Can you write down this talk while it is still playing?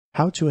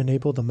How to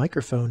enable the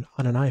microphone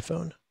on an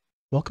iPhone.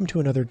 Welcome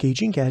to another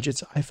Gauging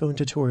Gadgets iPhone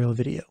tutorial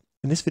video.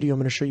 In this video, I'm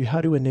going to show you how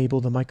to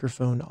enable the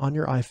microphone on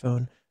your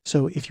iPhone.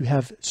 So if you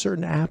have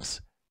certain apps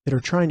that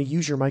are trying to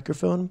use your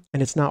microphone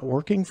and it's not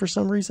working for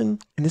some reason,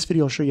 in this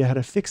video, I'll show you how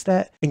to fix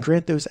that and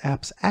grant those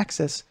apps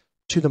access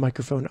to the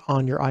microphone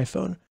on your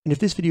iPhone. And if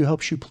this video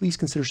helps you, please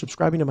consider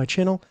subscribing to my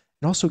channel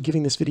and also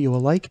giving this video a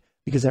like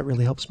because that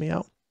really helps me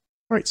out.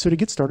 All right, so to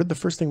get started, the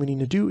first thing we need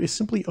to do is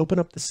simply open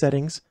up the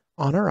settings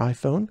on our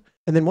iPhone.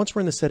 And then once we're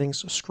in the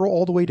settings, scroll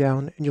all the way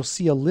down and you'll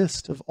see a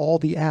list of all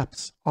the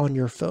apps on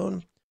your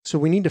phone. So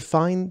we need to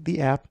find the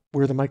app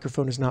where the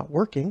microphone is not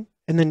working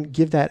and then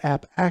give that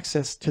app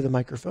access to the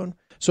microphone.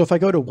 So if I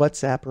go to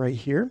WhatsApp right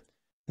here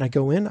and I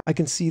go in, I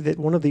can see that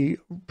one of the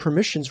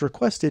permissions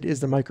requested is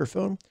the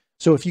microphone.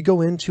 So if you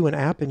go into an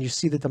app and you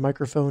see that the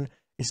microphone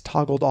is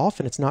toggled off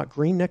and it's not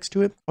green next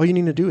to it, all you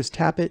need to do is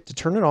tap it to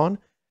turn it on,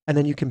 and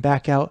then you can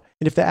back out.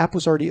 And if the app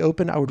was already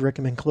open, I would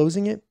recommend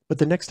closing it. But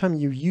the next time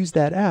you use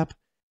that app,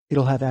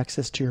 it'll have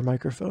access to your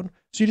microphone.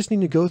 So you just need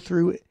to go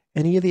through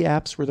any of the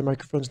apps where the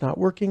microphone's not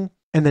working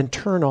and then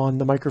turn on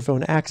the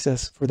microphone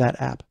access for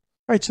that app.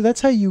 All right, so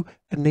that's how you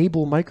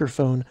enable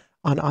microphone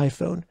on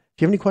iPhone.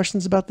 If you have any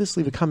questions about this,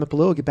 leave a comment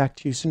below. I'll get back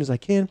to you as soon as I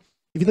can.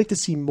 If you'd like to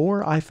see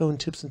more iPhone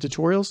tips and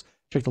tutorials,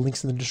 check the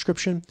links in the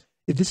description.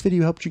 If this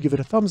video helped you, give it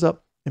a thumbs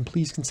up, and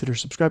please consider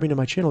subscribing to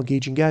my channel,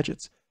 Gauging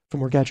Gadgets, for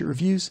more gadget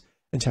reviews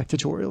and tech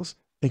tutorials.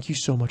 Thank you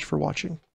so much for watching.